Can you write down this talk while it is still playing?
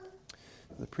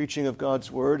The preaching of God's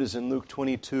Word is in Luke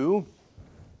 22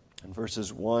 and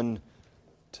verses 1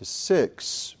 to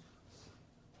 6.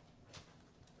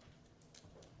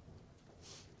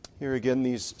 Here again,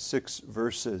 these 6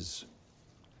 verses.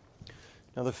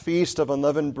 Now the feast of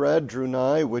unleavened bread drew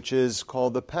nigh, which is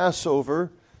called the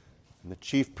Passover. And the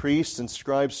chief priests and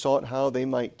scribes sought how they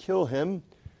might kill him,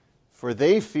 for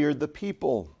they feared the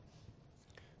people.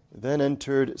 Then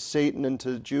entered Satan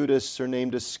into Judas,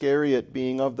 surnamed Iscariot,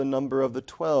 being of the number of the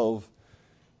 12.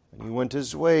 And he went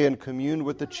his way and communed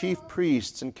with the chief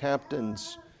priests and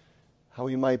captains, how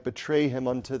he might betray him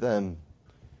unto them.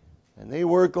 And they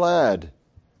were glad,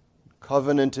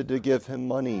 covenanted to give him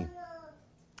money.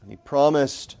 And he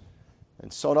promised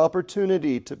and sought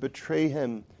opportunity to betray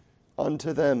him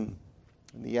unto them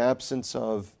in the absence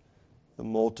of the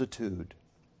multitude.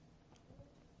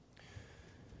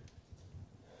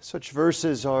 Such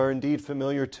verses are indeed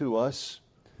familiar to us,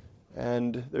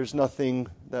 and there's nothing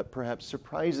that perhaps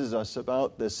surprises us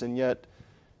about this, and yet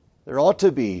there ought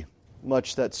to be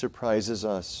much that surprises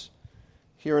us.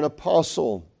 Here an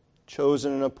apostle,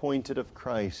 chosen and appointed of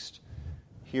Christ.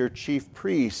 Here chief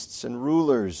priests and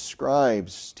rulers,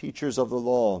 scribes, teachers of the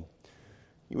law.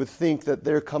 You would think that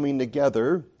their coming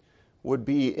together would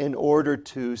be in order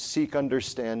to seek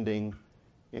understanding,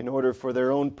 in order for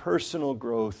their own personal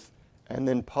growth, and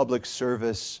then public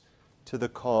service to the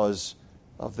cause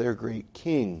of their great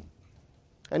King.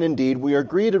 And indeed, we are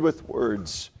greeted with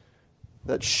words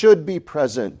that should be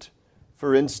present.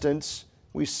 For instance,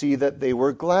 we see that they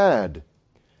were glad.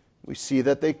 We see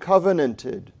that they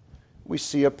covenanted. We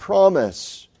see a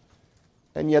promise.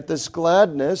 And yet this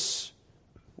gladness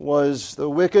was the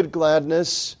wicked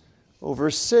gladness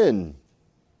over sin.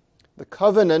 The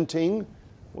covenanting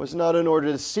was not in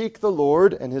order to seek the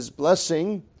Lord and His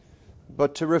blessing,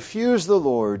 but to refuse the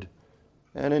Lord,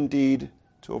 and indeed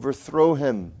to overthrow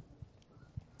Him.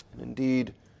 And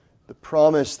indeed, the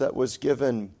promise that was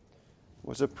given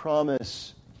was a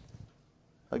promise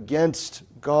against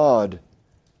God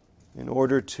in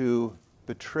order to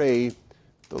betray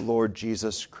the Lord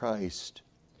Jesus Christ.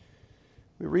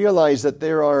 We realize that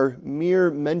there are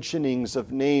mere mentionings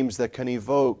of names that can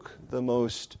evoke the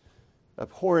most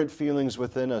abhorrent feelings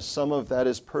within us. Some of that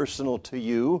is personal to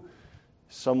you.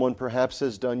 Someone perhaps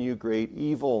has done you great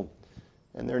evil,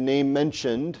 and their name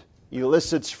mentioned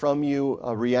elicits from you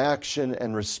a reaction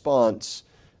and response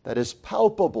that is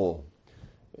palpable.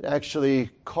 It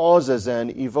actually causes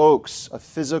and evokes a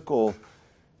physical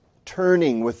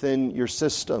turning within your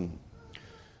system.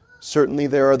 Certainly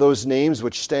there are those names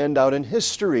which stand out in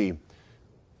history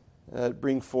that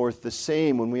bring forth the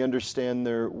same when we understand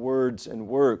their words and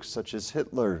works, such as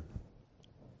Hitler.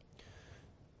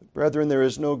 Brethren, there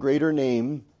is no greater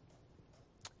name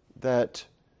that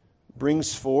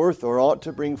brings forth or ought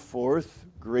to bring forth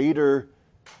greater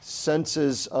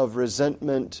senses of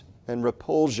resentment and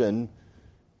repulsion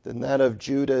than that of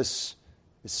Judas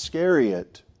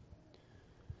Iscariot.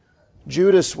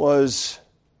 Judas was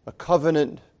a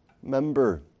covenant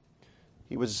member.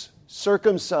 He was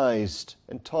circumcised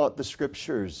and taught the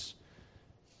Scriptures.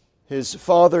 His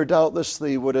father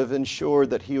doubtlessly would have ensured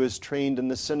that he was trained in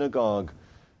the synagogue.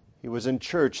 He was in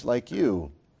church like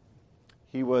you.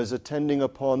 He was attending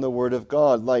upon the Word of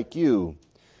God like you.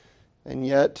 And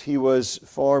yet he was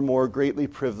far more greatly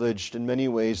privileged in many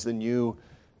ways than you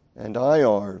and I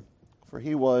are. For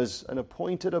he was an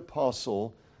appointed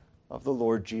apostle of the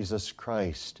Lord Jesus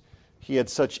Christ. He had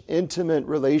such intimate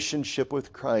relationship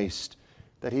with Christ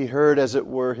that he heard, as it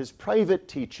were, his private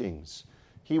teachings.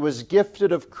 He was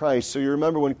gifted of Christ. So you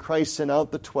remember when Christ sent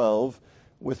out the 12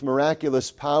 with miraculous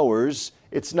powers,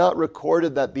 it's not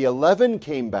recorded that the 11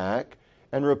 came back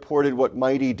and reported what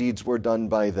mighty deeds were done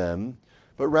by them,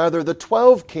 but rather the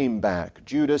 12 came back,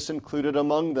 Judas included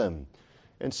among them.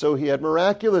 And so he had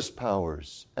miraculous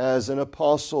powers, as an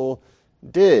apostle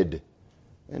did.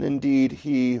 And indeed,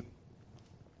 he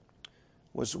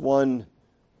was one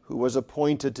who was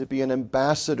appointed to be an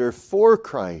ambassador for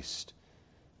Christ.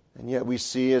 And yet we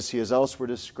see, as he is elsewhere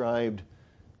described,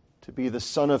 to be the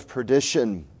son of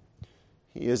perdition.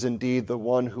 He is indeed the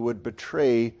one who would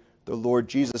betray the Lord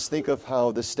Jesus. Think of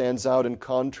how this stands out in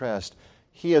contrast.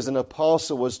 He, as an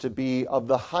apostle, was to be of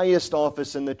the highest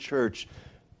office in the church,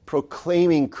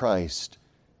 proclaiming Christ.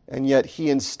 And yet he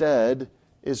instead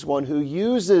is one who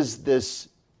uses this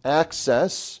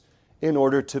access in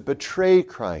order to betray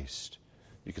Christ.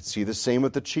 You could see the same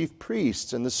with the chief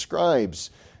priests and the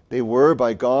scribes. They were,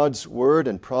 by God's word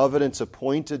and providence,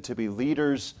 appointed to be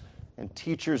leaders and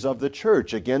teachers of the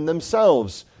church. Again,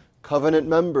 themselves, covenant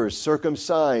members,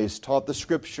 circumcised, taught the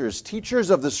Scriptures,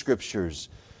 teachers of the Scriptures.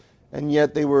 and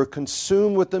yet they were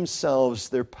consumed with themselves,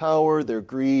 their power, their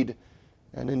greed,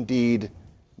 and indeed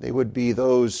they would be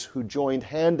those who joined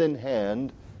hand in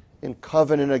hand in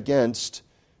covenant against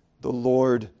the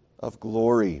Lord of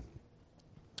glory.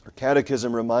 Our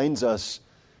catechism reminds us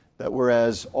that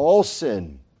whereas all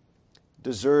sin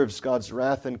deserves God's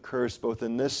wrath and curse both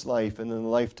in this life and in the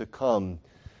life to come,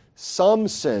 some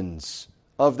sins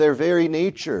of their very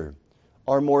nature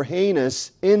are more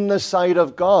heinous in the sight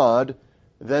of God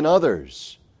than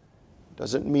others.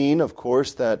 Doesn't mean, of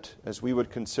course, that as we would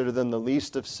consider them the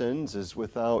least of sins is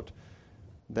without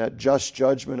that just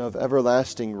judgment of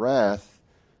everlasting wrath.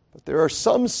 But there are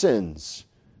some sins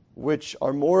which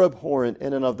are more abhorrent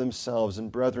in and of themselves.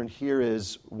 And brethren, here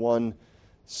is one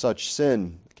such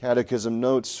sin. The Catechism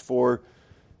notes for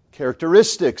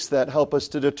characteristics that help us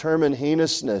to determine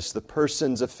heinousness: the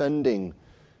persons offending,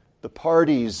 the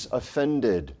parties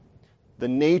offended, the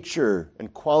nature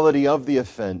and quality of the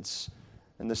offense,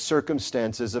 and the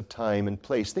circumstances of time and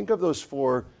place. Think of those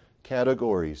four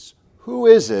categories. Who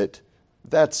is it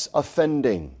that's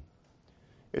offending?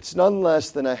 It's none less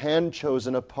than a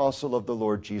hand-chosen apostle of the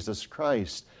Lord Jesus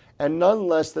Christ, and none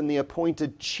less than the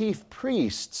appointed chief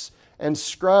priests and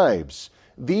scribes.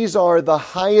 These are the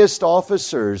highest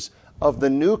officers of the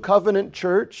New Covenant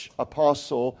church,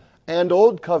 apostle, and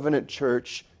Old Covenant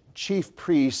church, chief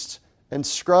priests and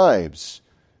scribes.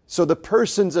 So the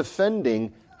persons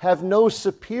offending have no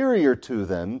superior to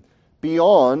them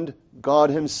beyond God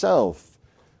Himself.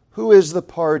 Who is the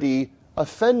party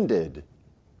offended?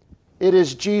 It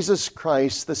is Jesus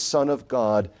Christ, the Son of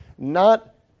God,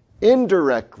 not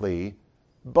indirectly,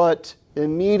 but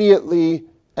immediately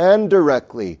and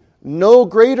directly. No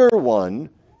greater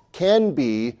one can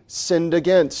be sinned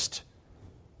against.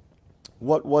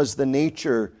 What was the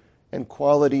nature and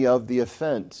quality of the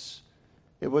offense?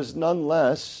 It was none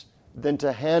less than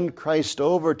to hand Christ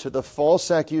over to the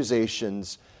false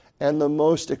accusations and the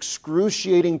most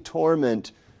excruciating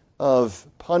torment of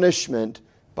punishment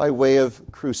by way of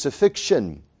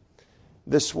crucifixion.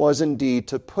 This was indeed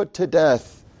to put to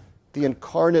death the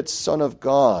incarnate Son of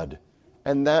God,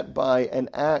 and that by an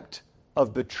act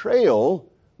of betrayal,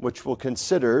 which we'll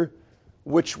consider,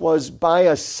 which was by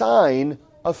a sign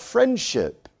of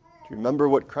friendship. Do you remember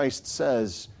what Christ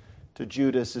says to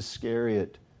Judas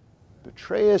Iscariot?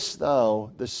 Betrayest thou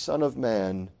the Son of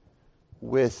Man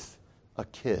with a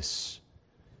kiss?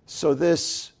 So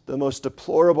this, the most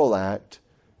deplorable act,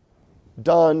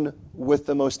 done with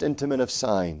the most intimate of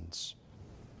signs.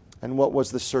 And what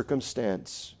was the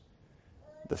circumstance?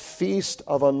 The feast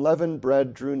of unleavened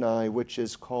bread drew nigh, which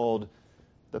is called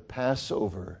the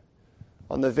Passover.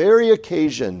 On the very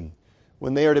occasion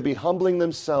when they are to be humbling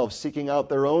themselves, seeking out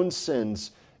their own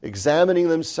sins, examining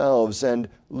themselves, and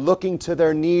looking to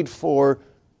their need for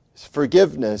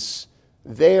forgiveness,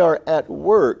 they are at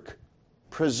work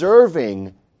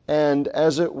preserving and,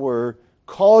 as it were,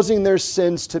 causing their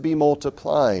sins to be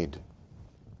multiplied.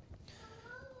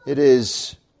 It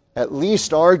is at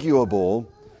least arguable,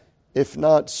 if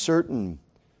not certain,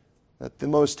 that the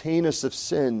most heinous of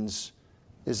sins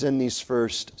is in these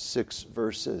first 6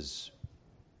 verses.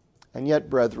 And yet,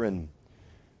 brethren,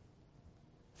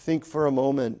 think for a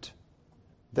moment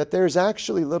that there's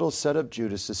actually little said of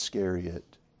Judas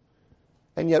Iscariot.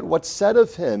 And yet what's said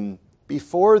of him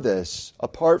before this,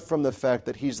 apart from the fact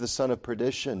that he's the son of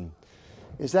perdition,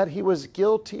 is that he was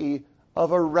guilty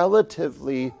of a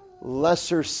relatively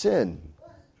lesser sin.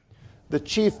 The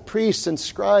chief priests and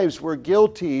scribes were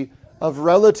guilty of,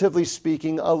 relatively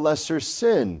speaking, a lesser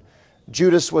sin.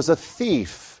 Judas was a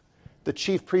thief. The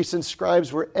chief priests and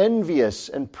scribes were envious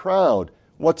and proud.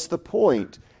 What's the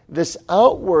point? This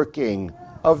outworking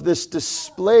of this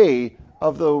display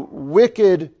of the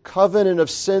wicked covenant of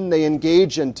sin they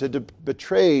engage in to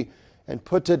betray and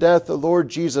put to death the Lord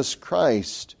Jesus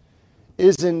Christ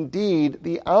is indeed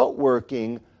the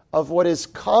outworking of what is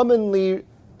commonly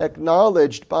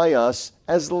acknowledged by us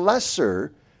as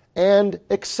lesser and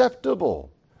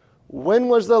acceptable. When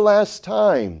was the last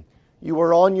time you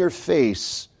were on your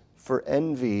face for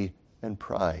envy and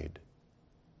pride?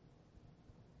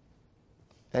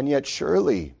 And yet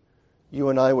surely you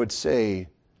and I would say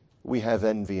we have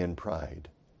envy and pride.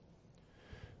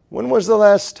 When was the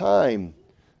last time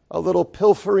a little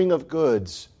pilfering of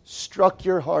goods struck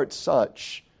your heart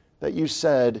such that you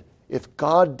said, if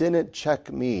God didn't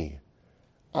check me,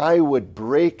 I would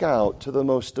break out to the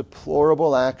most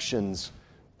deplorable actions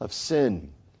of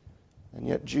sin? And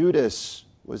yet Judas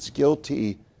was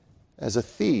guilty as a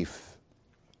thief.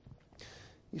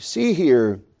 You see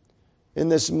here, in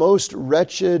this most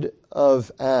wretched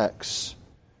of acts,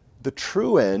 the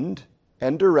true end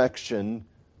and direction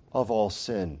of all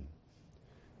sin.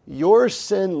 your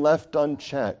sin left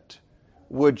unchecked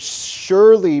would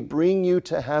surely bring you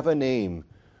to have a name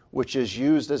which is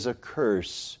used as a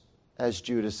curse as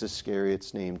Judas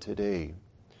Iscariot's name today.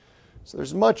 So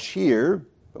there's much here,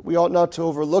 but we ought not to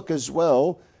overlook as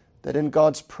well that in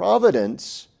God's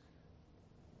providence,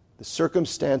 the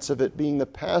circumstance of it being the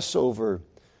Passover,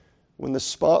 when the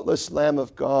spotless Lamb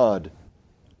of God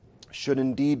should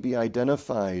indeed be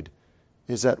identified,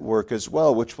 is at work as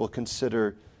well, which we'll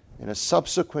consider in a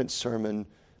subsequent sermon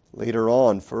later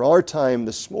on. For our time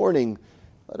this morning,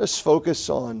 let us focus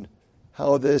on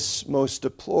how this most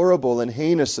deplorable and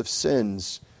heinous of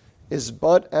sins is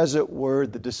but, as it were,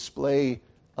 the display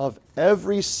of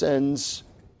every sin's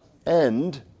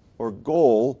end or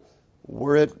goal,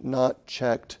 were it not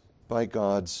checked by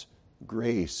God's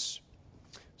grace.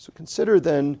 So consider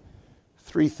then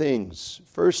three things.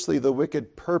 Firstly, the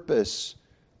wicked purpose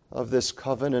of this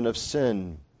covenant of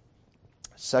sin.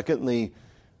 Secondly,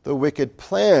 the wicked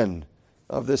plan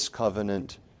of this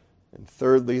covenant. And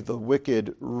thirdly, the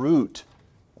wicked root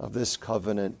of this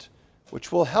covenant,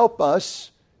 which will help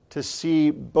us to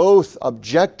see both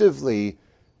objectively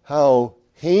how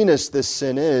heinous this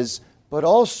sin is, but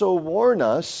also warn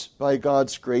us by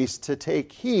God's grace to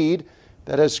take heed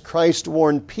that as Christ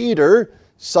warned Peter,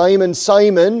 Simon,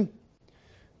 Simon,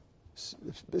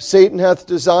 Satan hath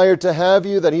desired to have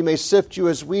you that he may sift you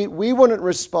as wheat. We wouldn't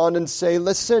respond and say,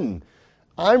 listen,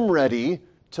 I'm ready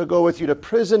to go with you to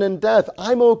prison and death.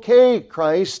 I'm okay,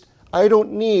 Christ. I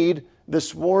don't need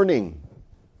this warning.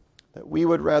 That we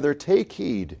would rather take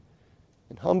heed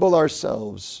and humble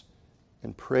ourselves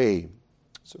and pray.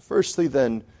 So firstly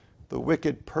then, the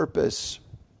wicked purpose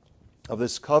of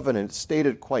this covenant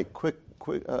stated quite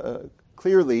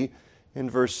clearly in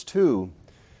verse 2.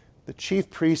 The chief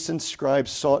priests and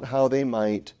scribes sought how they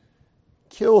might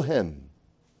kill him.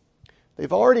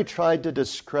 They've already tried to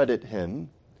discredit him.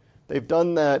 They've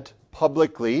done that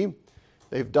publicly.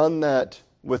 They've done that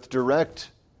with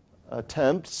direct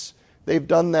attempts. They've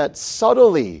done that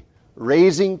subtly,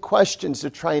 raising questions to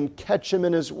try and catch him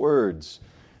in his words.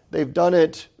 They've done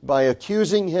it by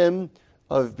accusing him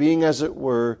of being, as it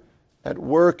were, at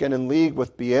work and in league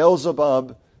with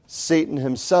Beelzebub, Satan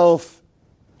himself,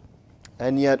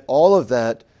 and yet all of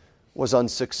that was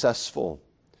unsuccessful.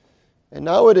 And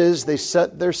now it is they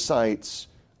set their sights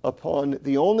upon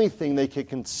the only thing they could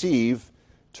conceive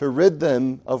to rid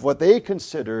them of what they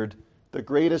considered the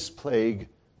greatest plague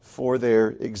for their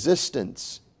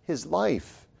existence, his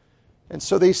life. And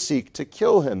so they seek to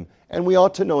kill him. And we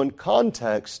ought to know in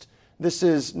context, this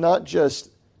is not just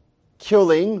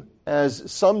killing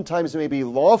as sometimes may be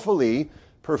lawfully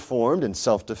performed in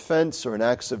self-defense or in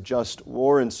acts of just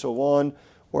war and so on,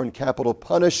 or in capital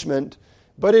punishment,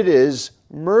 but it is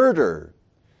murder.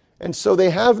 And so they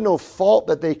have no fault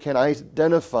that they can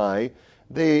identify.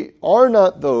 They are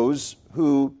not those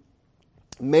who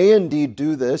may indeed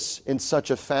do this in such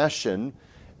a fashion.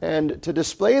 And to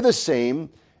display the same,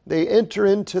 they enter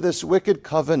into this wicked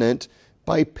covenant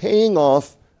by paying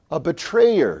off a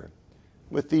betrayer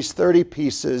with these 30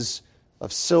 pieces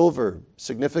of silver,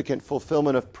 significant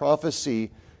fulfillment of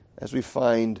prophecy, as we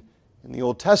find in the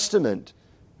Old Testament,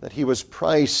 that he was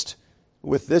priced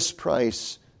with this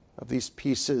price of these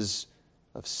pieces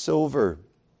of silver.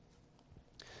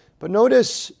 But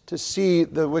notice, to see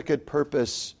the wicked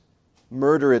purpose,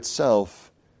 murder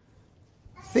itself,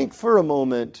 think for a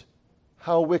moment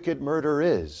how wicked murder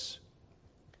is.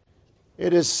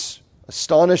 It is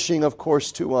astonishing, of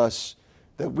course, to us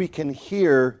that we can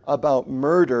hear about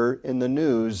murder in the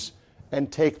news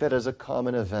and take that as a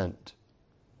common event.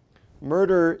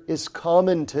 Murder is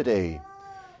common today.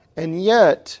 And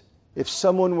yet, if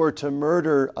someone were to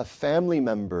murder a family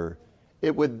member,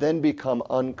 it would then become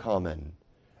uncommon.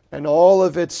 And all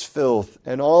of its filth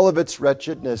and all of its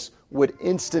wretchedness would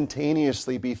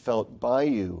instantaneously be felt by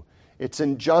you. Its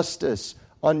injustice,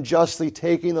 unjustly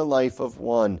taking the life of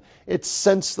one, its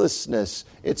senselessness,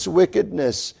 its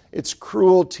wickedness, its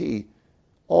cruelty,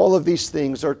 all of these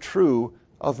things are true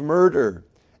of murder.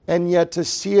 And yet, to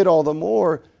see it all the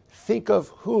more, think of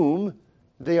whom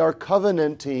they are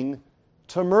covenanting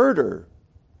to murder.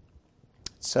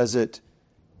 It says it,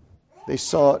 they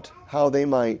sought how they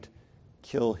might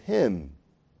kill him.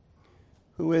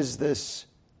 Who is this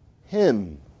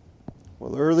him?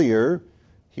 Well, earlier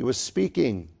he was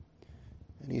speaking,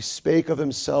 and he spake of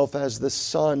himself as the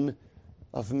Son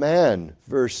of Man,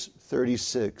 verse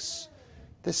 36.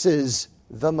 This is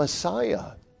the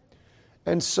Messiah.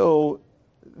 And so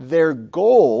their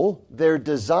goal, their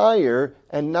desire,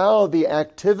 and now the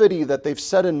activity that they've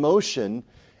set in motion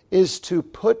is to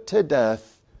put to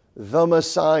death the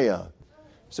Messiah,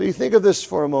 So you think of this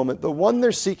for a moment. The one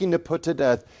they're seeking to put to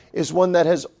death is one that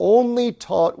has only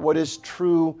taught what is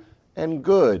true and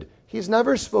good. He's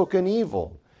never spoken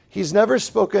evil. He's never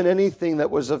spoken anything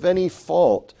that was of any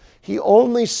fault. He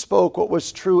only spoke what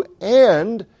was true,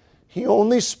 and he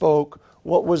only spoke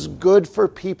what was good for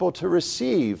people to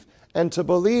receive and to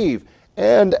believe.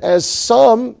 And as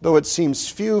some, though it seems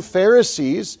few,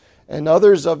 Pharisees and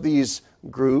others of these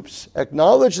groups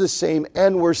acknowledged the same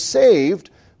and were saved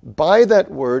by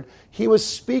that word, he was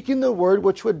speaking the word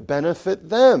which would benefit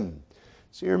them.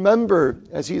 So you remember,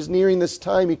 as he's nearing this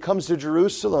time, he comes to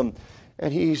Jerusalem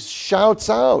and he shouts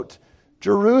out,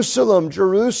 "Jerusalem,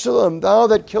 Jerusalem, thou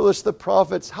that killest the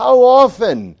prophets, how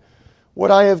often would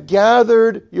I have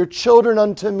gathered your children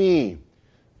unto me,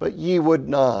 but ye would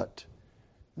not."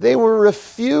 They were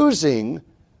refusing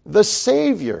the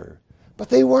Savior, but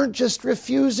they weren't just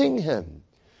refusing him.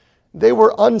 They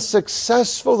were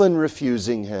unsuccessful in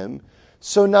refusing him.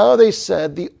 So now they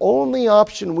said, the only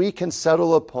option we can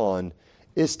settle upon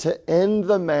is to end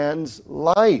the man's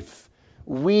life.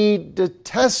 We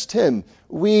detest him.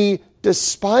 We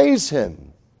despise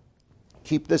him.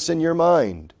 Keep this in your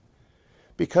mind.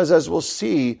 Because as we'll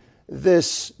see,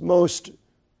 this most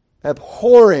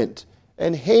abhorrent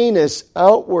and heinous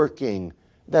outworking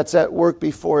that's at work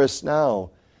before us now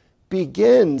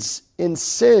begins in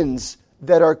sins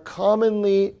that are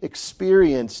commonly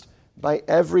experienced by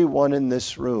everyone in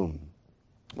this room.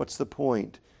 What's the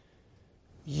point?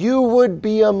 You would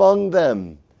be among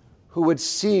them who would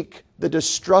seek the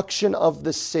destruction of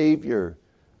the Savior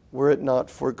were it not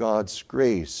for God's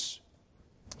grace.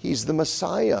 He's the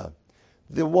Messiah,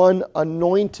 the one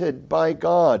anointed by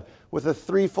God with a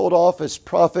threefold office,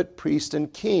 prophet, priest,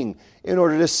 and king, in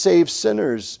order to save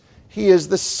sinners. He is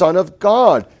the Son of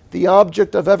God, the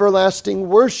object of everlasting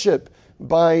worship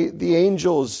by the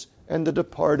angels and the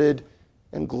departed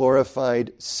and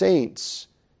glorified saints.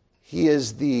 He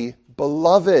is the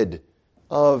beloved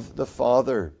of the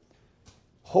Father,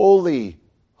 holy,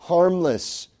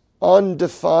 harmless,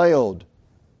 undefiled.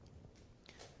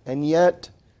 And yet,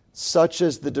 such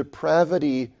is the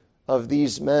depravity of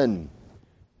these men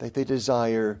that they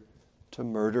desire to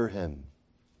murder him.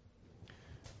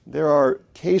 There are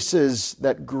cases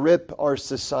that grip our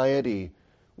society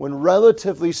when,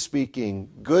 relatively speaking,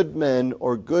 good men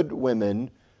or good women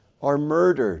are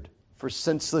murdered for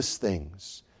senseless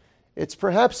things. It's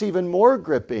perhaps even more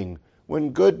gripping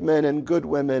when good men and good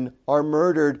women are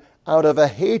murdered out of a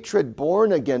hatred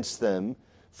born against them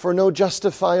for no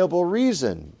justifiable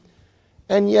reason.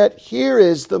 And yet here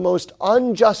is the most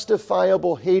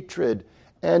unjustifiable hatred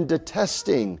and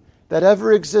detesting that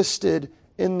ever existed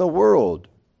in the world.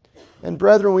 And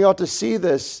brethren, we ought to see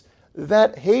this.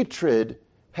 That hatred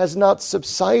has not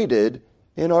subsided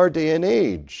in our day and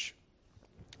age.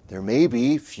 There may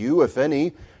be few, if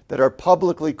any, that are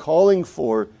publicly calling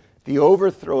for the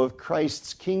overthrow of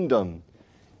Christ's kingdom.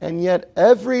 And yet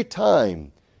every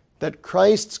time that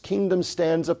Christ's kingdom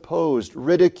stands opposed,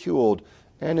 ridiculed,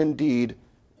 and indeed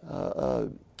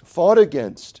fought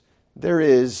against, there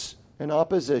is an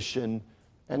opposition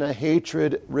and a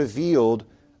hatred revealed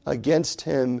against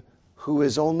him who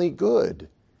is only good,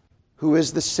 who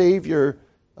is the Savior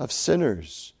of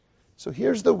sinners. So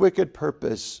here's the wicked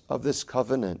purpose of this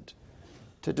covenant: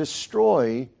 to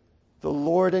destroy the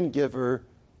Lord and giver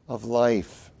of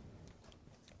life.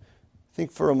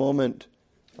 Think for a moment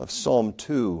of Psalm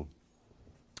 2,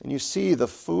 and you see the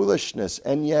foolishness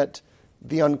and yet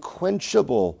the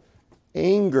unquenchable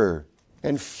anger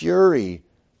and fury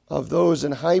of those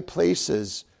in high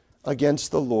places against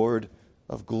the Lord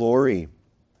of glory.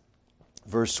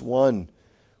 Verse 1,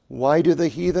 why do the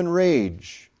heathen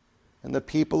rage and the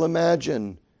people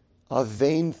imagine a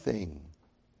vain thing?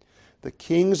 The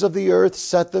kings of the earth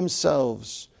set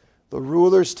themselves, the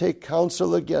rulers take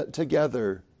counsel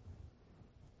together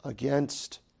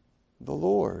against the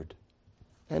Lord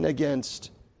and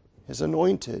against his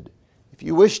anointed. If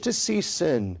you wish to see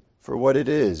sin for what it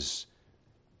is,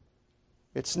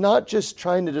 it's not just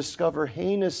trying to discover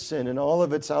heinous sin in all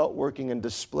of its outworking and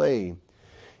display.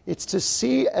 It's to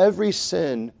see every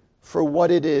sin for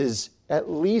what it is, at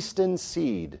least in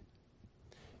seed.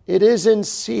 It is in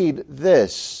seed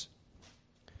this: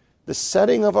 the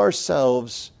setting of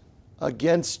ourselves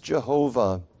against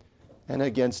Jehovah and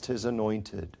against his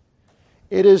anointed.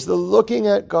 It is the looking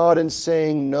at God and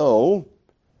saying, no,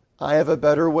 I have a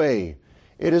better way.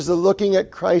 It is the looking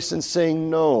at Christ and saying,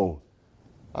 no,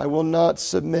 I will not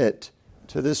submit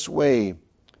to this way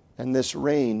and this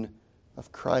reign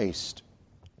of Christ.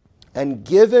 And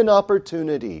given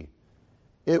opportunity,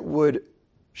 it would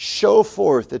show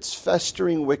forth its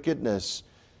festering wickedness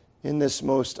in this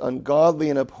most ungodly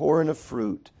and abhorrent of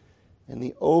fruit, in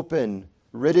the open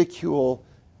ridicule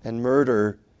and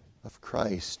murder of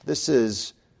Christ. This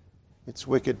is its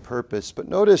wicked purpose. But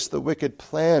notice the wicked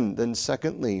plan, then,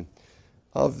 secondly,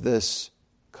 of this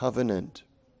covenant.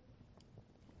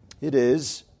 It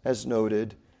is, as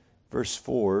noted, verse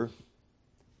 4,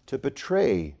 to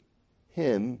betray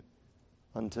him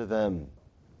unto them.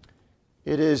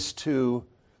 It is to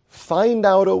find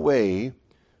out a way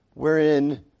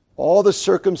wherein all the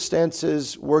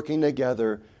circumstances working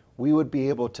together, we would be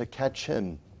able to catch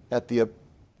him at the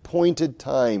appointed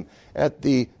time, at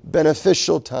the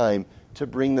beneficial time to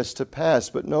bring this to pass.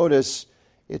 But notice,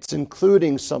 it's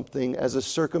including something as a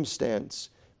circumstance.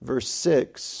 Verse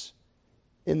 6,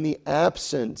 in the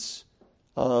absence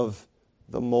of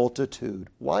the multitude.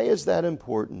 Why is that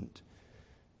important?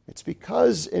 It's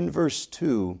because in verse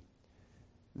 2,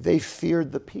 they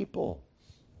feared the people.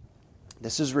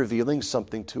 This is revealing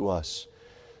something to us.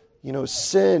 You know,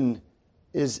 sin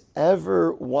is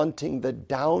ever wanting the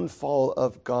downfall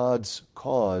of God's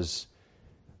cause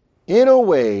in a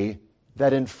way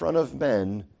that in front of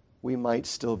men we might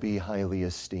still be highly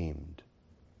esteemed.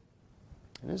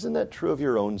 And isn't that true of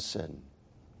your own sin?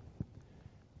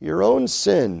 Your own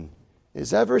sin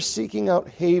is ever seeking out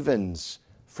havens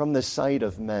from the sight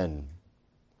of men.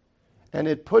 And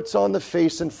it puts on the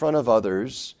face in front of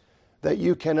others that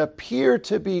you can appear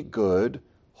to be good,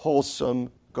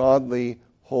 wholesome, godly,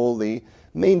 holy,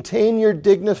 maintain your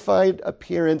dignified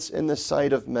appearance in the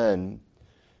sight of men,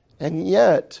 and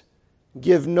yet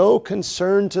give no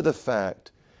concern to the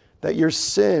fact that your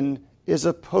sin is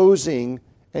opposing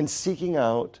and seeking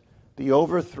out the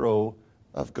overthrow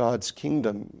of God's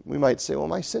kingdom. We might say, well,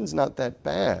 my sin's not that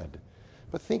bad.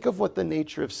 But think of what the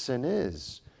nature of sin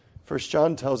is. 1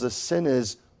 John tells us sin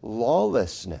is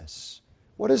lawlessness.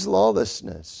 What is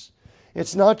lawlessness?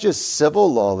 It's not just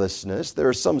civil lawlessness. There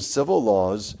are some civil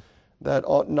laws that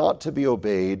ought not to be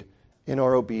obeyed in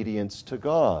our obedience to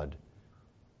God.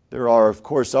 There are, of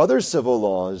course, other civil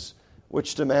laws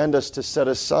which demand us to set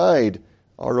aside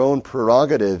our own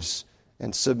prerogatives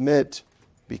and submit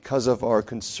because of our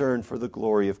concern for the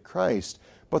glory of Christ.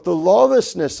 But the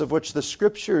lawlessness of which the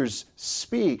Scriptures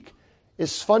speak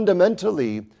is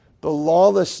fundamentally the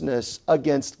lawlessness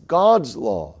against God's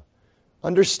law.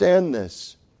 Understand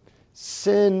this.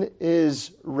 Sin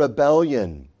is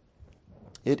rebellion.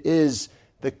 It is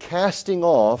the casting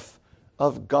off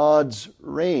of God's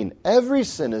reign. Every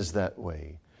sin is that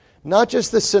way. Not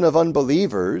just the sin of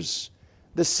unbelievers.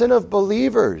 The sin of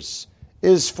believers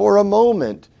is for a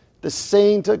moment the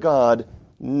saying to God,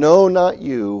 no, not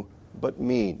you, but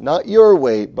me. Not your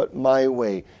way, but my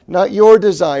way. Not your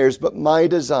desires, but my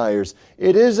desires.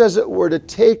 It is, as it were, to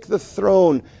take the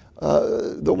throne,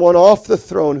 the one off the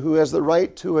throne who has the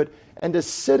right to it, and to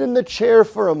sit in the chair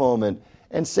for a moment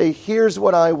and say, here's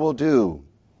what I will do.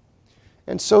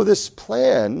 And so this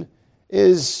plan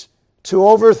is to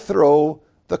overthrow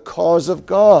the cause of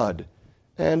God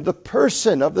and the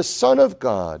person of the Son of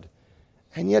God,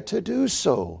 and yet to do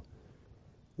so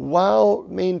while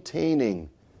maintaining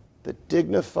the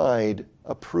dignified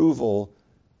approval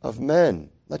of men.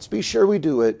 Let's be sure we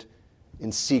do it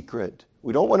in secret.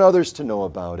 We don't want others to know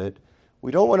about it.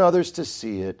 We don't want others to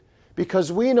see it,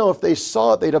 because we know if they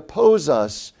saw it, they'd oppose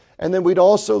us, and then we'd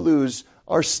also lose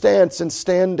our stance and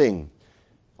standing.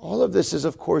 All of this is,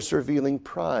 of course, revealing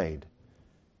pride.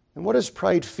 And what does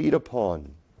pride feed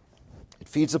upon? It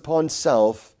feeds upon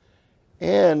self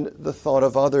and the thought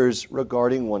of others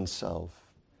regarding oneself.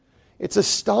 It's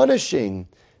astonishing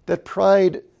that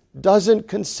pride doesn't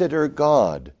consider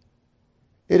God.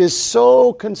 It is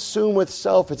so consumed with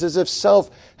self. It's as if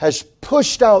self has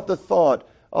pushed out the thought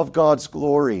of God's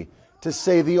glory to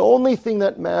say the only thing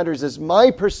that matters is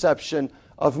my perception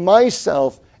of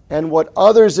myself and what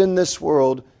others in this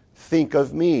world think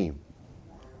of me.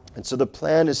 And so the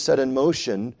plan is set in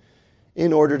motion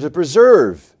in order to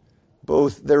preserve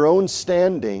both their own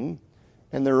standing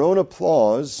and their own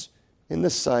applause in the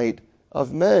sight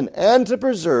of men, and to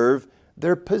preserve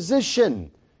their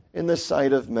position in the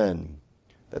sight of men,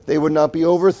 that they would not be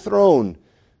overthrown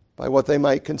by what they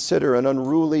might consider an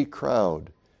unruly crowd.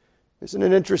 Isn't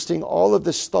it interesting, all of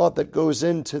this thought that goes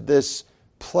into this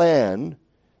plan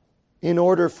in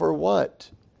order for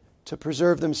what? To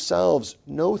preserve themselves,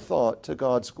 no thought to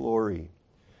God's glory.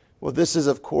 Well, this is,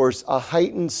 of course, a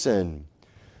heightened sin.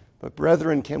 But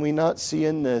brethren, can we not see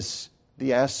in this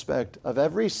the aspect of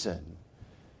every sin?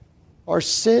 Our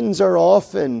sins are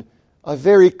often a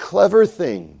very clever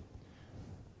thing.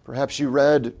 Perhaps you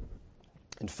read,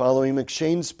 in following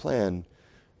McShane's plan,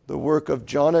 the work of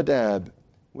Jonadab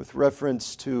with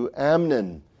reference to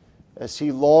Amnon as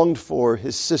he longed for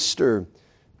his sister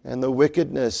and the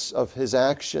wickedness of his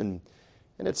action.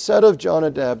 And it said of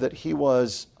Jonadab that he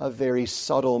was a very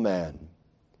subtle man.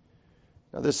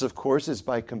 Now this, of course, is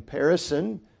by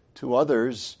comparison to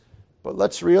others, but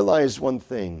let's realize one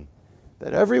thing,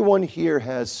 that everyone here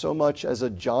has so much as a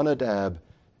Jonadab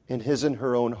in his and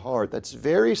her own heart that's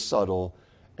very subtle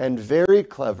and very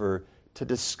clever to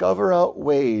discover out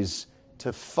ways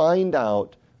to find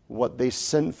out what they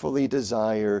sinfully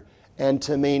desire and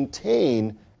to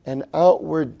maintain an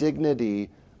outward dignity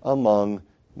among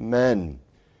men.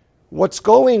 What's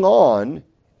going on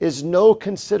is no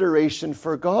consideration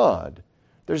for God.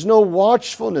 There's no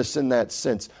watchfulness in that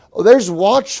sense. Oh, there's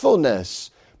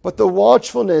watchfulness, but the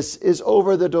watchfulness is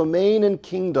over the domain and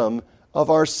kingdom of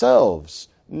ourselves,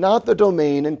 not the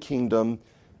domain and kingdom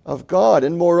of God.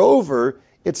 And moreover,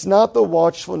 it's not the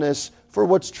watchfulness for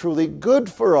what's truly good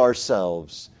for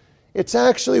ourselves. It's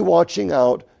actually watching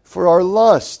out for our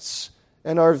lusts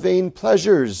and our vain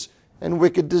pleasures and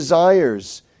wicked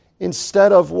desires,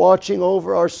 instead of watching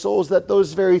over our souls that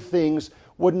those very things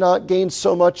would not gain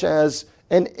so much as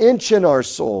an inch in our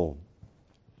soul.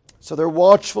 So their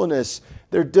watchfulness,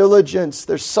 their diligence,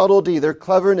 their subtlety, their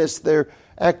cleverness, their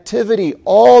activity,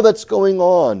 all that's going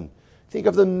on. Think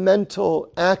of the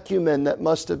mental acumen that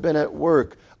must have been at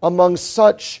work among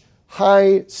such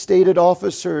high-stated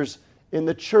officers in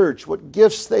the church, what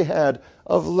gifts they had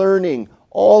of learning,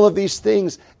 all of these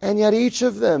things, and yet each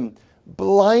of them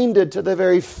blinded to the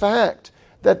very fact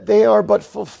that they are but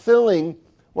fulfilling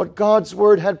what God's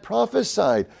word had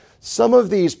prophesied. Some of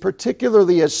these,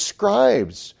 particularly as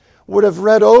scribes, would have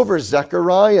read over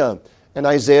Zechariah and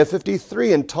Isaiah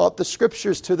 53 and taught the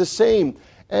scriptures to the same,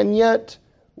 and yet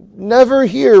never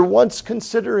here once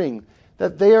considering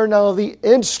that they are now the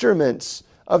instruments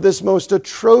of this most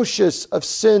atrocious of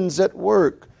sins at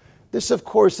work. This, of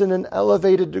course, in an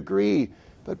elevated degree.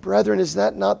 But brethren, is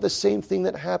that not the same thing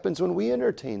that happens when we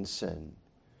entertain sin?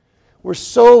 We're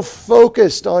so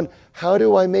focused on how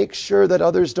do I make sure that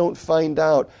others don't find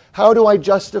out? How do I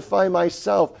justify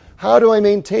myself? How do I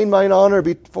maintain mine honor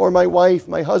before my wife,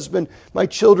 my husband, my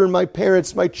children, my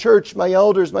parents, my church, my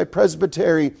elders, my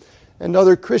presbytery, and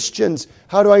other Christians?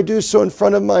 How do I do so in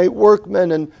front of my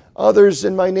workmen and others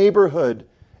in my neighborhood?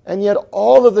 And yet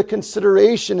all of the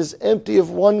consideration is empty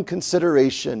of one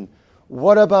consideration.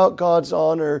 What about God's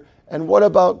honor? And what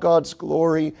about God's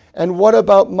glory? And what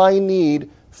about my need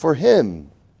for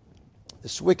Him?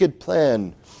 This wicked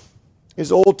plan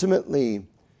is ultimately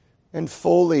and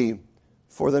fully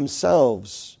for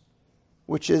themselves,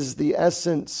 which is the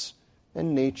essence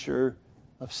and nature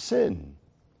of sin.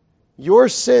 Your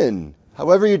sin,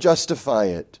 however you justify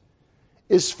it,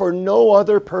 is for no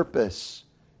other purpose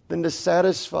than to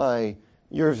satisfy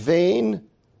your vain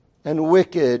and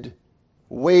wicked,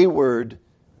 wayward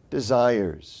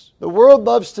desires. The world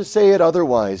loves to say it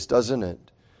otherwise, doesn't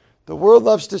it? The world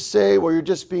loves to say, well, you're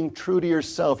just being true to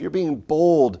yourself. You're being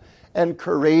bold and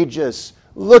courageous.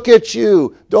 Look at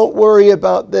you. Don't worry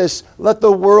about this. Let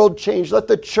the world change. Let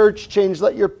the church change.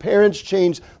 Let your parents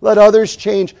change. Let others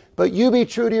change. But you be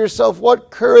true to yourself.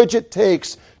 What courage it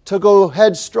takes to go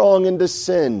headstrong into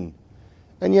sin.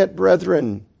 And yet,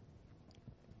 brethren,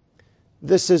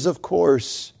 this is, of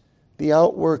course, the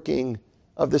outworking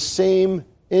of the same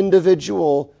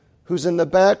individual who's in the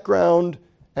background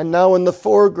and now in the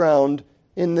foreground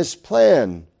in this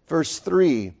plan. Verse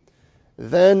 3,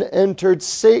 then entered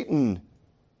Satan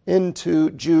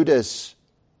into Judas,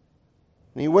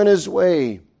 and he went his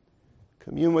way,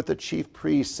 communed with the chief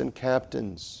priests and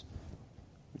captains.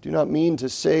 We do not mean to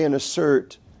say and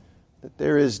assert that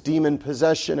there is demon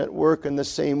possession at work in the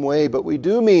same way, but we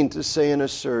do mean to say and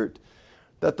assert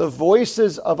that the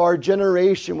voices of our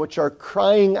generation, which are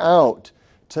crying out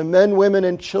to men, women,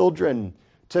 and children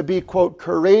to be, quote,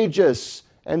 courageous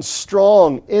and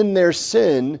strong in their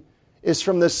sin, is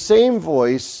from the same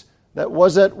voice that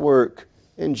was at work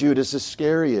in Judas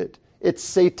Iscariot. It's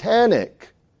satanic.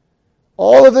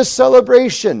 All of the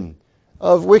celebration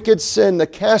of wicked sin, the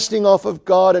casting off of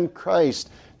God and Christ,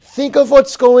 think of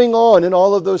what's going on in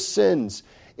all of those sins.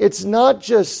 It's not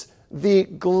just the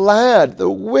glad, the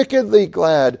wickedly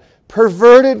glad,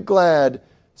 perverted glad,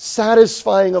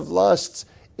 satisfying of lusts.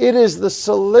 It is the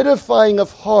solidifying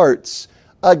of hearts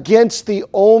against the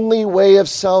only way of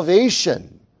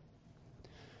salvation.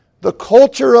 The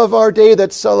culture of our day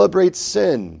that celebrates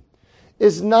sin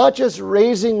is not just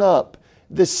raising up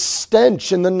the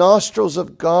stench in the nostrils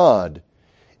of God.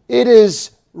 It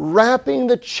is wrapping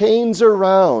the chains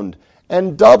around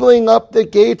and doubling up the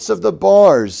gates of the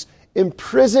bars,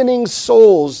 imprisoning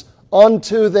souls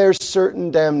unto their certain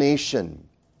damnation.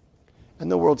 And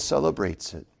the world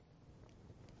celebrates it.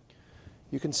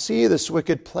 You can see this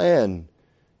wicked plan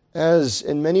as,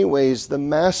 in many ways, the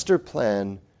master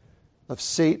plan of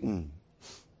Satan.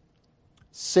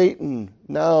 Satan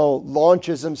now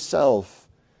launches himself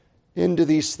into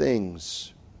these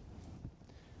things.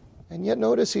 And yet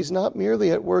notice he's not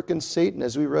merely at work in Satan,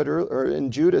 as we read or in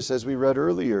Judas, as we read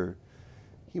earlier.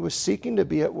 He was seeking to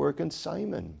be at work in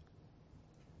Simon.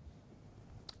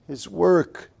 His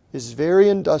work is very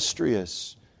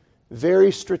industrious,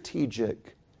 very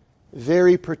strategic,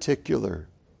 very particular.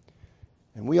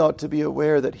 And we ought to be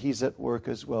aware that he's at work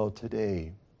as well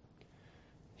today.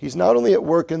 He's not only at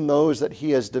work in those that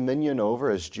he has dominion over,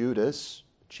 as Judas,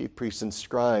 chief priests and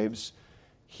scribes,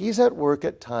 he's at work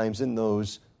at times in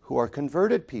those who are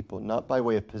converted people, not by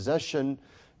way of possession,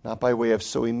 not by way of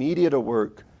so immediate a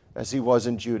work as he was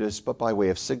in Judas, but by way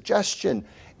of suggestion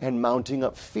and mounting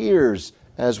up fears,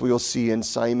 as we'll see in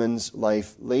Simon's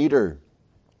life later.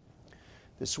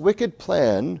 This wicked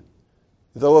plan,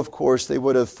 though of course they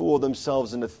would have fooled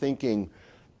themselves into thinking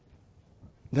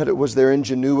that it was their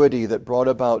ingenuity that brought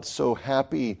about so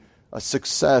happy a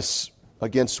success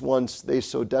against one they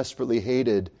so desperately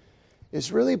hated,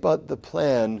 is really but the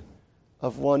plan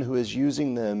of one who is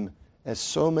using them as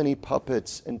so many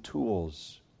puppets and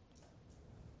tools,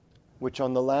 which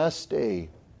on the last day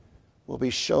will be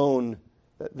shown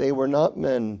that they were not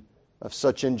men of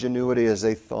such ingenuity as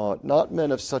they thought, not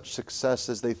men of such success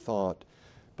as they thought,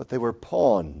 but they were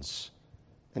pawns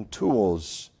and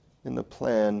tools in the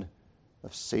plan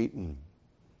of Satan.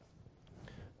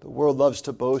 The world loves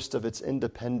to boast of its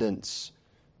independence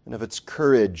and of its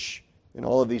courage in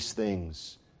all of these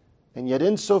things. And yet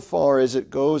insofar as it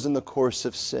goes in the course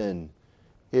of sin,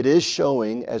 it is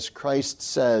showing, as Christ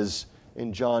says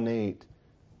in John 8,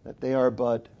 that they are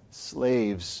but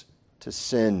slaves to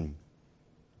sin.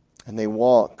 And they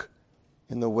walk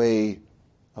in the way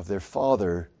of their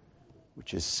father,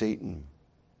 which is Satan.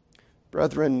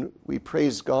 Brethren, we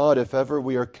praise God if ever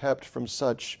we are kept from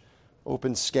such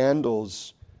open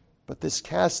scandals, but this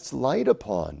casts light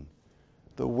upon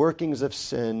the workings of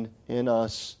sin in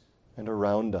us and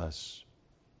around us.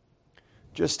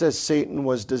 Just as Satan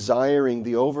was desiring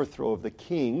the overthrow of the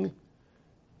king,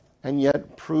 and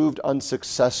yet proved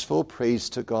unsuccessful, praise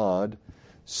to God,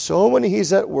 so when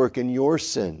he's at work in your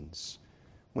sins,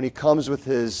 when he comes with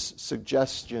his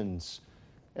suggestions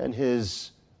and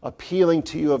his appealing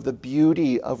to you of the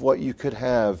beauty of what you could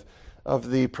have, of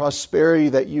the prosperity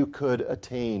that you could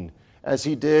attain, as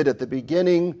he did at the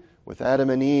beginning with Adam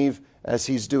and Eve, as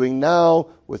he's doing now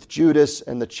with Judas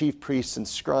and the chief priests and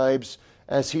scribes,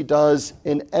 as he does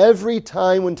in every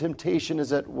time when temptation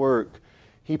is at work.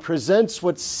 He presents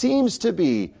what seems to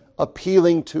be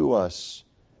appealing to us,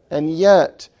 and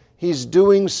yet he's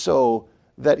doing so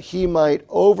that he might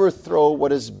overthrow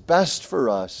what is best for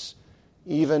us,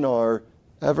 even our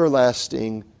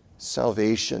everlasting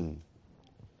salvation.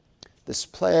 This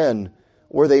plan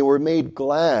where they were made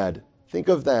glad, think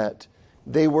of that,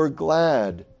 they were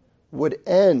glad, would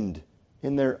end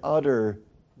in their utter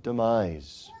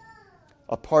demise.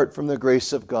 Apart from the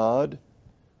grace of God,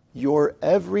 your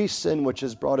every sin which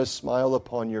has brought a smile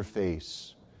upon your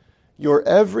face, your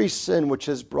every sin which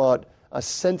has brought a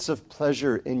sense of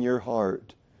pleasure in your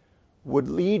heart, would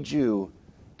lead you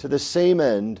to the same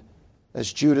end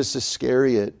as Judas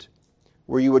Iscariot,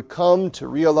 where you would come to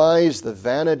realize the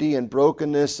vanity and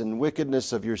brokenness and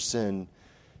wickedness of your sin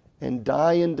and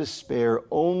die in despair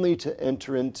only to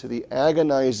enter into the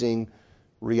agonizing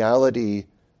reality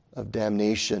of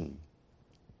damnation.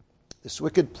 This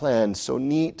wicked plan, so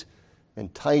neat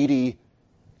and tidy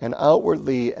and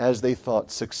outwardly, as they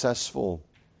thought, successful,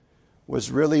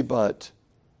 was really but,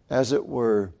 as it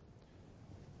were,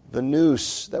 the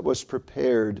noose that was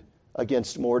prepared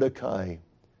against Mordecai,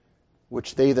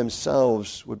 which they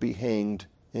themselves would be hanged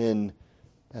in,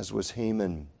 as was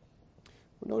Haman.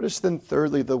 Notice then,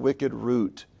 thirdly, the wicked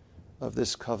root of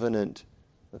this covenant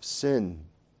of sin.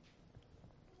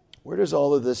 Where does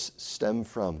all of this stem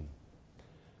from?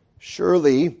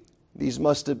 Surely these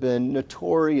must have been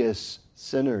notorious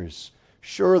sinners.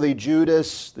 Surely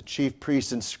Judas, the chief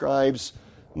priests and scribes,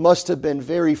 must have been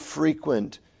very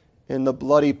frequent in the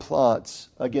bloody plots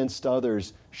against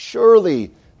others.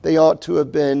 Surely they ought to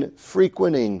have been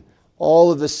frequenting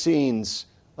all of the scenes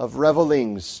of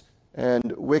revelings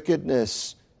and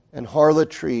wickedness and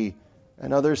harlotry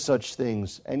and other such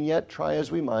things. And yet, try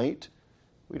as we might,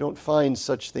 we don't find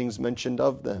such things mentioned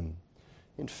of them.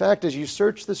 In fact, as you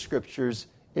search the Scriptures,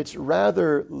 it's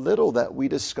rather little that we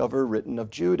discover written of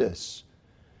Judas.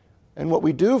 And what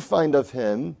we do find of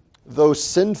him, though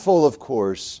sinful, of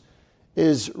course,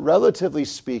 is, relatively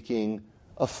speaking,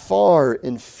 a far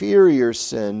inferior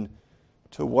sin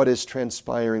to what is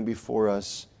transpiring before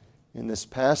us in this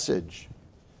passage.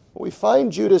 What we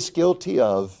find Judas guilty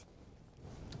of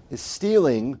is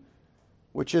stealing,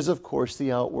 which is, of course,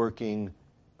 the outworking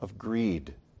of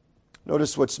greed.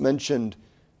 Notice what's mentioned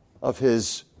of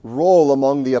his role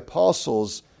among the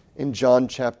apostles in John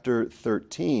chapter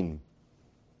 13.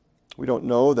 We don't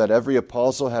know that every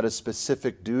apostle had a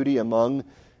specific duty among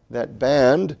that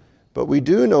band, but we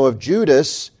do know of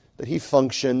Judas that he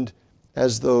functioned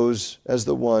as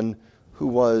the one who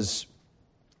was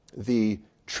the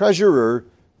treasurer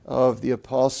of the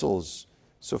apostles.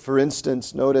 So for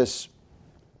instance, notice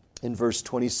in verse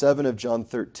 27 of John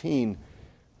 13,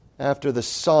 after the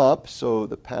sop, so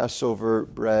the Passover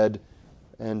bread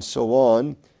and so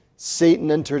on,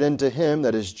 Satan entered into him,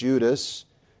 that is Judas.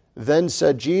 Then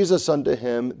said Jesus unto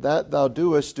him, That thou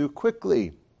doest, do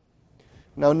quickly.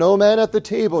 Now no man at the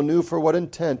table knew for what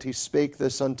intent he spake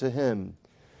this unto him.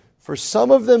 For some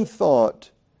of them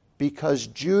thought, because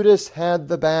Judas had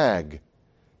the bag,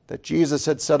 that Jesus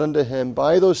had said unto him,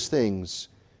 Buy those things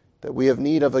that we have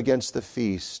need of against the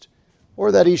feast,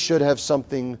 or that he should have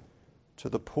something to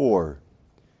the poor.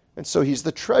 And so he's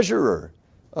the treasurer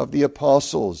of the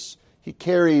apostles. He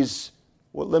carries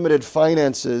what limited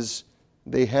finances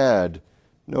they had.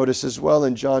 Notice as well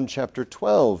in John chapter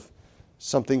 12,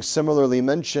 something similarly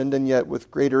mentioned, and yet with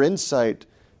greater insight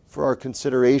for our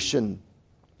consideration.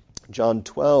 John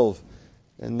 12,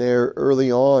 and there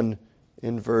early on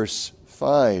in verse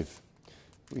 5,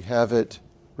 we have it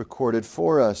recorded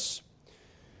for us.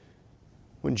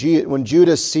 When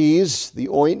Judas sees the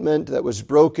ointment that was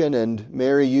broken and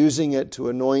Mary using it to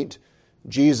anoint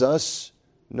Jesus,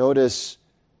 notice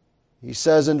he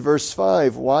says in verse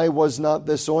 5, Why was not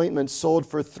this ointment sold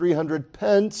for 300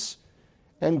 pence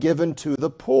and given to the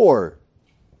poor?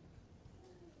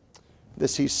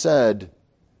 This he said,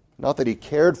 not that he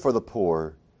cared for the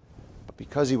poor, but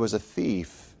because he was a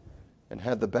thief and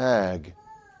had the bag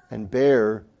and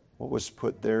bare what was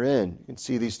put therein. You can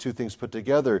see these two things put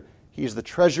together. He's the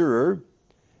treasurer,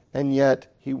 and yet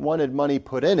he wanted money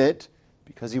put in it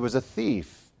because he was a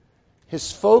thief.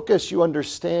 His focus, you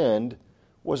understand,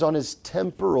 was on his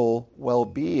temporal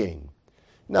well-being.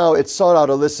 Now, it sought out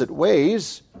illicit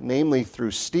ways, namely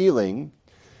through stealing.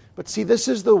 But see, this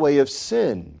is the way of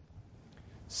sin.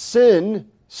 Sin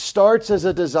starts as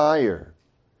a desire,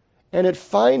 and it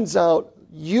finds out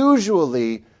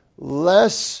usually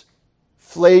less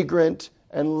flagrant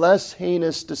and less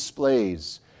heinous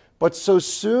displays. But so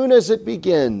soon as it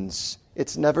begins,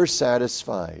 it's never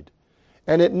satisfied.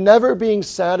 And it never being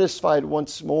satisfied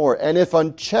once more. And if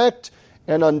unchecked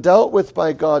and undealt with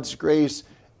by God's grace,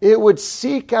 it would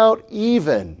seek out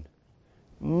even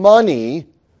money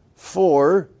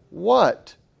for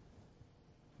what?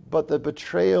 But the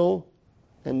betrayal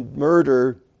and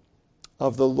murder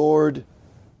of the Lord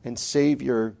and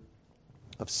Savior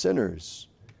of sinners.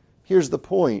 Here's the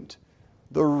point.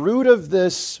 The root of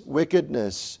this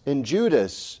wickedness in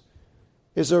Judas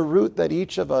is a root that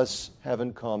each of us have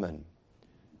in common.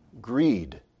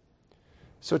 Greed.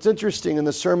 So it's interesting, in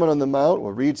the Sermon on the Mount,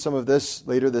 we'll read some of this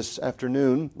later this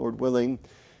afternoon, Lord willing,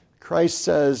 Christ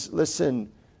says,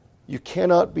 listen, you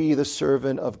cannot be the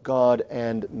servant of God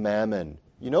and mammon.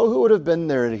 You know who would have been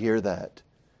there to hear that?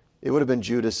 It would have been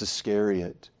Judas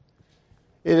Iscariot.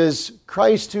 It is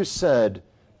Christ who said,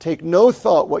 Take no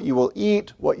thought what you will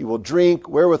eat, what you will drink,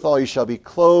 wherewithal you shall be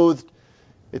clothed.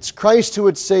 It's Christ who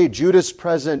would say, Judas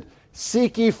present,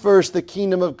 Seek ye first the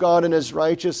kingdom of God and his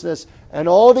righteousness, and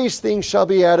all these things shall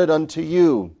be added unto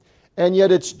you. And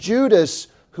yet it's Judas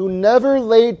who never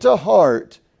laid to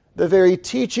heart the very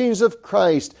teachings of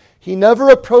Christ. He never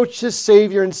approached his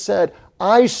Savior and said,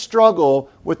 I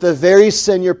struggle with the very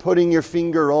sin you're putting your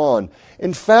finger on.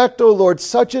 In fact, O Lord,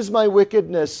 such is my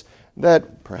wickedness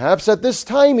that perhaps at this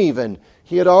time even,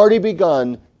 he had already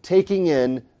begun taking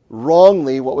in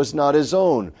wrongly what was not his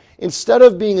own. Instead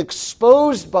of being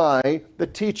exposed by the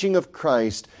teaching of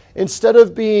Christ, instead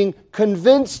of being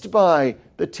convinced by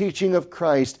the teaching of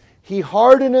Christ, he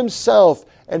hardened himself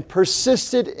and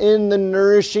persisted in the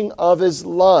nourishing of his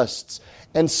lusts.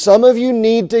 And some of you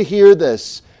need to hear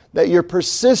this, that your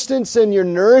persistence in your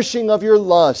nourishing of your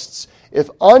lusts, if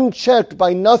unchecked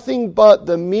by nothing but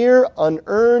the mere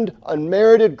unearned,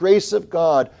 unmerited grace of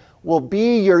God, will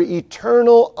be your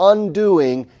eternal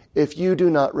undoing if you do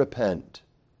not repent.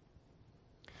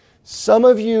 Some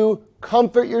of you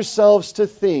comfort yourselves to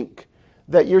think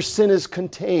that your sin is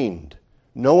contained.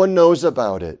 No one knows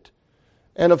about it.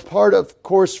 And of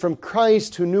course, from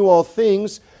Christ who knew all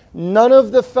things, none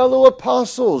of the fellow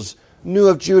apostles knew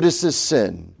of Judas's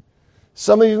sin.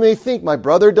 Some of you may think, my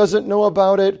brother doesn't know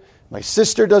about it. My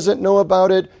sister doesn't know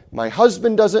about it. My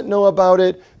husband doesn't know about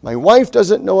it. My wife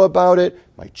doesn't know about it.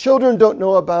 My children don't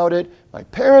know about it. My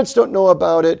parents don't know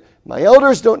about it. My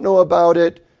elders don't know about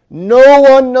it. No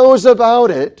one knows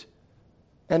about it.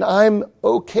 And I'm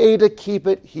okay to keep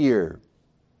it here.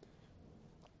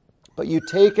 But you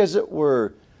take, as it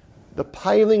were, the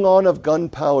piling on of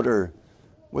gunpowder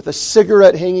with a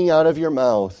cigarette hanging out of your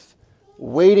mouth,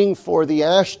 waiting for the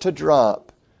ash to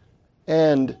drop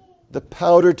and the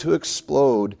powder to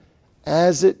explode,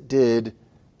 as it did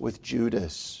with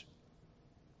Judas.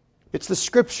 It's the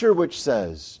Scripture which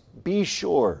says, be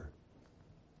sure,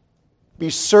 be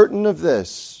certain of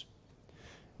this,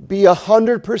 be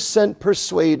 100%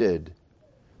 persuaded,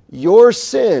 your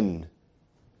sin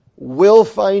will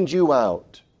find you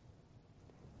out.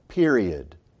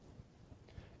 Period.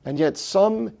 And yet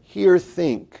some here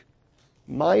think,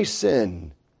 my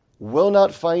sin will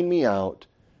not find me out.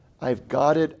 I've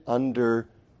got it under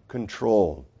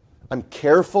control. I'm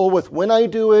careful with when I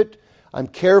do it. I'm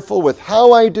careful with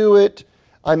how I do it.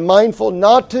 I'm mindful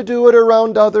not to do it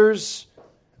around others.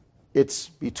 It's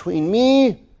between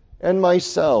me and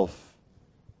myself.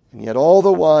 And yet all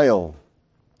the while,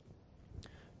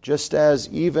 just as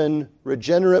even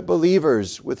regenerate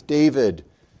believers with David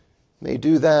may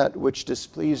do that which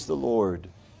displeased the Lord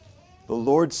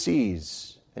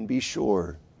sees, and be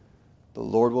sure, the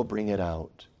Lord will bring it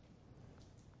out.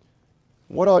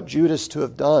 What ought Judas to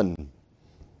have done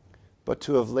but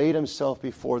to have laid himself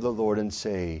before the Lord and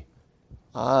say,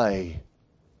 I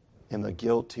am a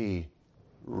guilty,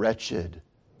 wretched,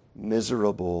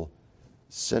 miserable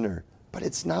sinner. But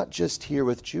it's not just here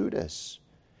with Judas.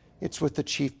 It's with the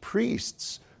chief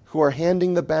priests who are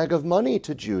handing the bag of money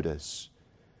to Judas,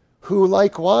 who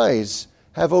likewise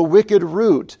have a wicked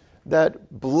root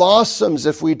that blossoms,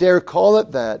 if we dare call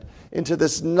it that, into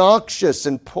this noxious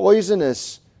and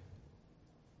poisonous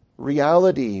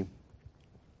reality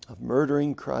of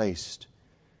murdering Christ.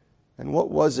 And what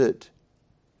was it?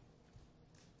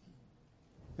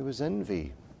 It was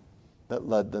envy that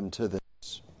led them to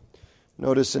this.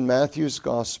 Notice in Matthew's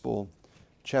Gospel,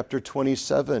 chapter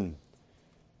 27,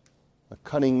 a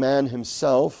cunning man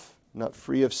himself, not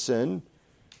free of sin,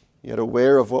 yet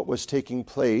aware of what was taking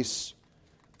place,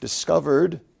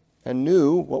 discovered and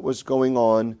knew what was going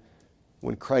on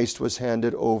when Christ was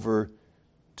handed over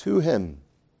to him.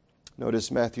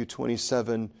 Notice Matthew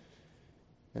 27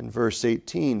 and verse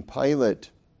 18.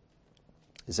 Pilate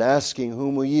is asking,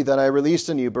 whom will ye that I release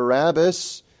unto you,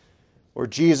 Barabbas or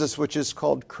Jesus, which is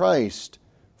called Christ?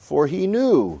 For he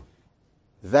knew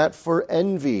that for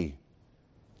envy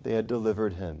they had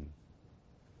delivered him.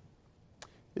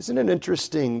 Isn't it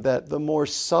interesting that the more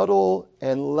subtle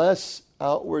and less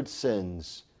outward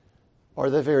sins are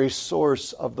the very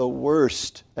source of the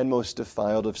worst and most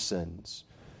defiled of sins?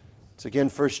 It's again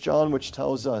 1 John which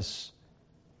tells us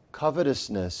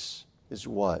covetousness is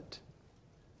what?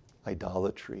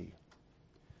 Idolatry.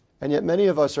 And yet many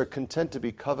of us are content to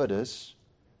be covetous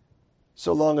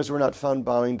so long as we're not found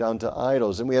bowing down to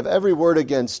idols. And we have every word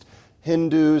against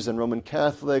Hindus and Roman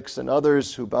Catholics and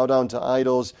others who bow down to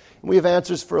idols. And we have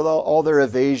answers for all their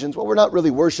evasions. Well, we're not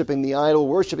really worshiping the idol,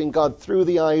 worshiping God through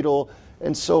the idol,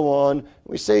 and so on.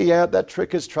 We say, yeah, that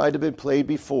trick has tried to be played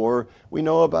before. We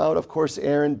know about, of course,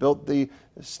 Aaron built the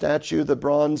statue, the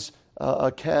bronze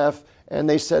calf, and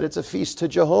they said it's a feast to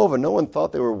Jehovah. No one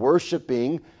thought they were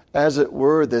worshiping, as it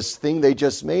were, this thing they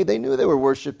just made. They knew they were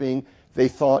worshiping, they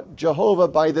thought, Jehovah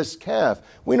by this calf.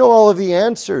 We know all of the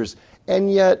answers,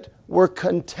 and yet we're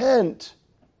content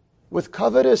with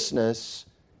covetousness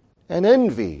and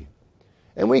envy.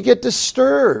 And we get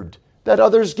disturbed that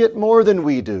others get more than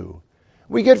we do.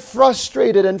 We get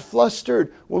frustrated and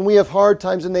flustered when we have hard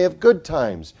times and they have good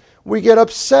times. We get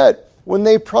upset when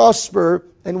they prosper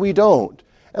and we don't.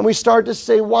 And we start to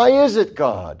say, why is it,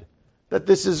 God, that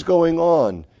this is going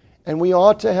on? And we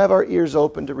ought to have our ears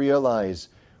open to realize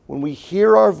when we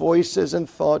hear our voices and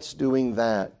thoughts doing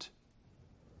that,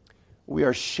 we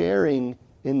are sharing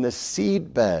in the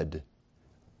seedbed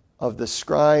of the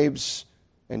scribes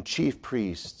and chief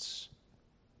priests.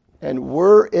 And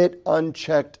were it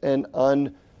unchecked and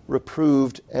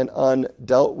unreproved and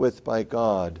undealt with by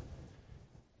God,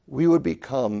 we would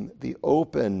become the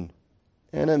open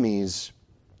enemies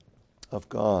of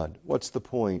God. What's the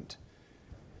point?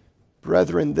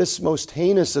 Brethren, this most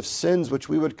heinous of sins which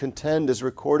we would contend is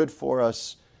recorded for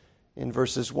us in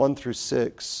verses 1 through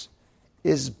 6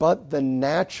 is but the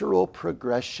natural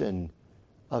progression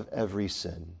of every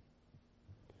sin.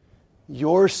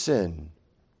 Your sin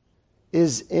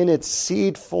is in its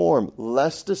seed form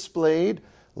less displayed,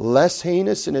 less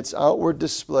heinous in its outward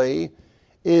display,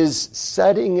 is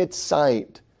setting its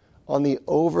sight on the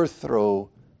overthrow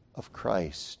of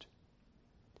Christ.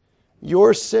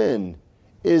 Your sin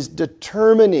is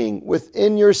determining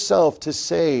within yourself to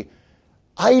say,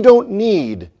 I don't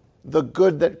need the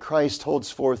good that Christ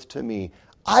holds forth to me.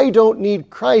 I don't need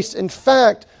Christ. In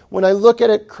fact, when I look at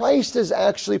it, Christ is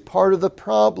actually part of the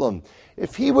problem.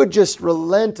 If he would just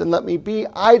relent and let me be,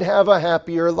 I'd have a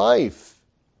happier life.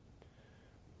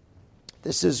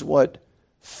 This is what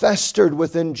festered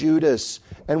within Judas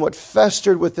and what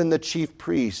festered within the chief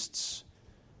priests.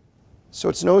 So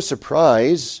it's no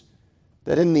surprise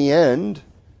that in the end,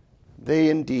 they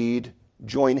indeed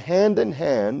join hand in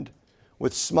hand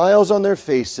with smiles on their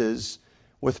faces,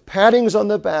 with pattings on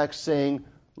the back saying,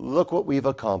 look what we've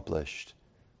accomplished.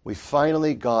 We've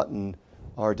finally gotten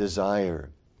our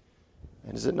desire.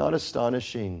 And is it not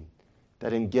astonishing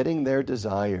that in getting their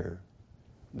desire,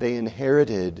 they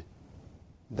inherited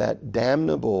that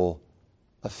damnable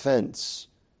offense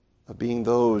of being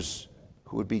those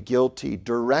who would be guilty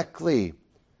directly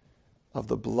of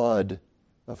the blood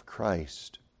of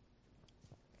Christ?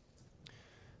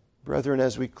 Brethren,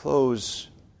 as we close,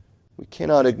 we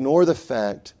cannot ignore the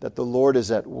fact that the Lord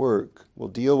is at work. We'll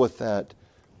deal with that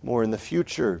more in the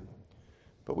future.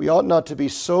 But we ought not to be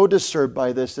so disturbed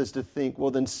by this as to think,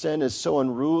 well, then sin is so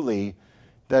unruly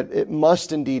that it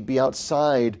must indeed be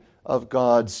outside of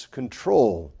God's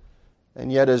control.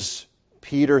 And yet, as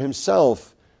Peter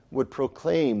himself would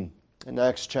proclaim in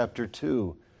Acts chapter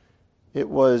 2, it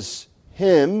was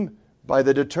him, by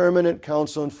the determinate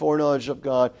counsel and foreknowledge of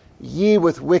God, ye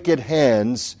with wicked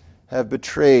hands have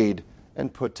betrayed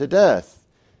and put to death.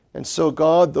 And so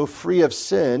God, though free of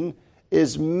sin,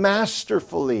 is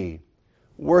masterfully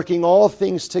working all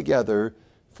things together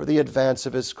for the advance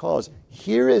of his cause.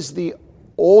 Here is the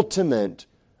ultimate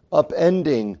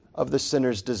upending of the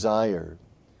sinner's desire.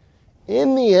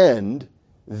 In the end,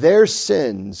 their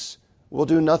sins will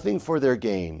do nothing for their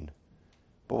gain,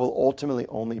 but will ultimately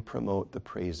only promote the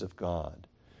praise of God.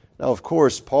 Now, of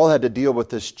course, Paul had to deal with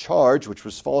this charge, which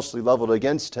was falsely leveled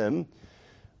against him,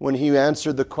 when he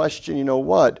answered the question, you know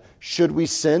what? Should we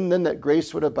sin then that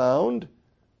grace would abound?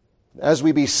 As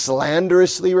we be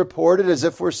slanderously reported, as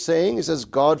if we're saying, he says,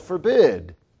 God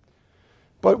forbid.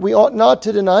 But we ought not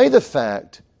to deny the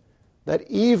fact that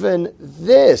even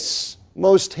this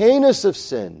most heinous of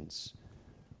sins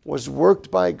was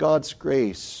worked by God's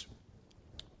grace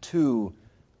to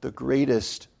the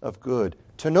greatest of good.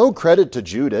 To no credit to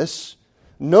Judas,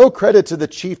 no credit to the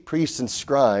chief priests and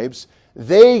scribes.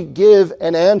 They give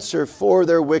an answer for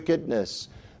their wickedness.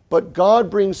 But God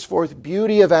brings forth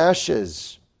beauty of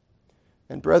ashes.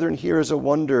 And brethren, here is a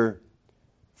wonder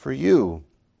for you.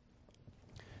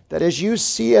 That as you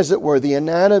see, as it were, the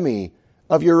anatomy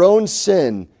of your own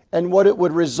sin and what it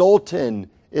would result in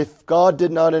if God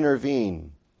did not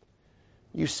intervene,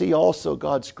 you see also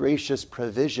God's gracious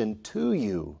provision to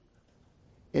you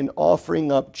in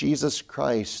offering up Jesus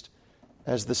Christ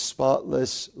as the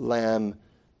spotless Lamb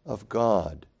of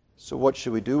God. So what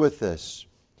should we do with this?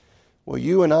 Well,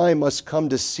 you and I must come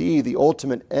to see the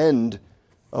ultimate end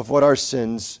of what our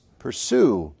sins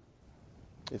pursue.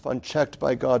 If unchecked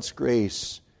by God's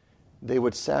grace, they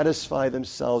would satisfy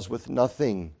themselves with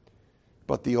nothing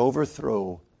but the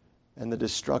overthrow and the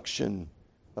destruction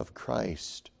of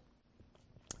Christ.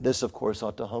 This, of course,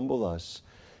 ought to humble us.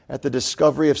 At the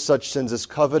discovery of such sins as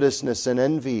covetousness and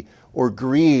envy or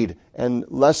greed and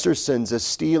lesser sins as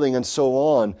stealing and so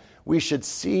on, we should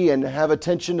see and have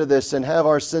attention to this and have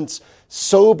our sense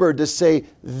sobered to say,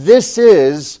 this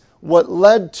is what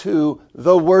led to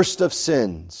the worst of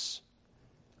sins.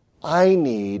 I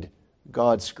need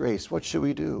God's grace. What should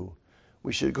we do?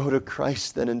 We should go to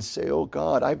Christ then and say, oh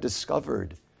God, I've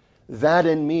discovered that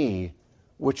in me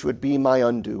which would be my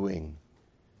undoing.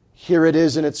 Here it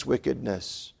is in its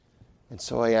wickedness. And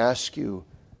so I ask you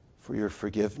for your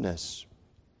forgiveness.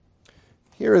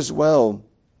 Here as well,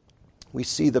 we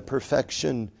see the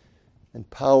perfection and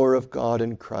power of God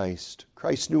in Christ.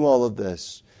 Christ knew all of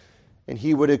this. And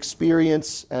he would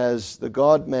experience as the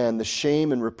God-man the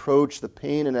shame and reproach, the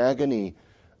pain and agony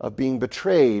of being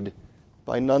betrayed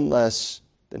by none less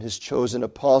than his chosen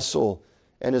apostle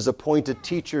and his appointed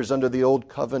teachers under the old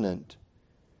covenant.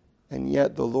 And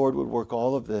yet the Lord would work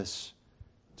all of this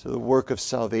to the work of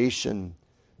salvation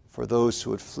for those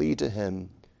who would flee to him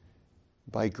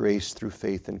by grace through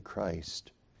faith in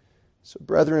Christ. So,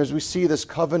 brethren, as we see this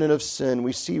covenant of sin,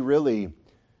 we see really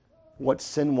what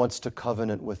sin wants to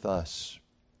covenant with us.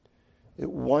 It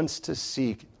wants to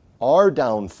seek our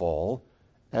downfall,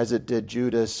 as it did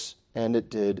Judas and it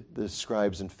did the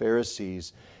scribes and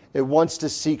Pharisees. It wants to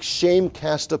seek shame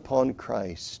cast upon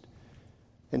Christ.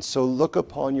 And so look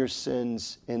upon your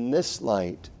sins in this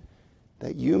light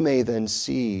that you may then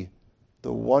see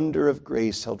the wonder of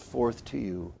grace held forth to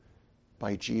you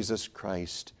by Jesus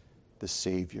Christ, the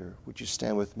Savior. Would you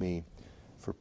stand with me?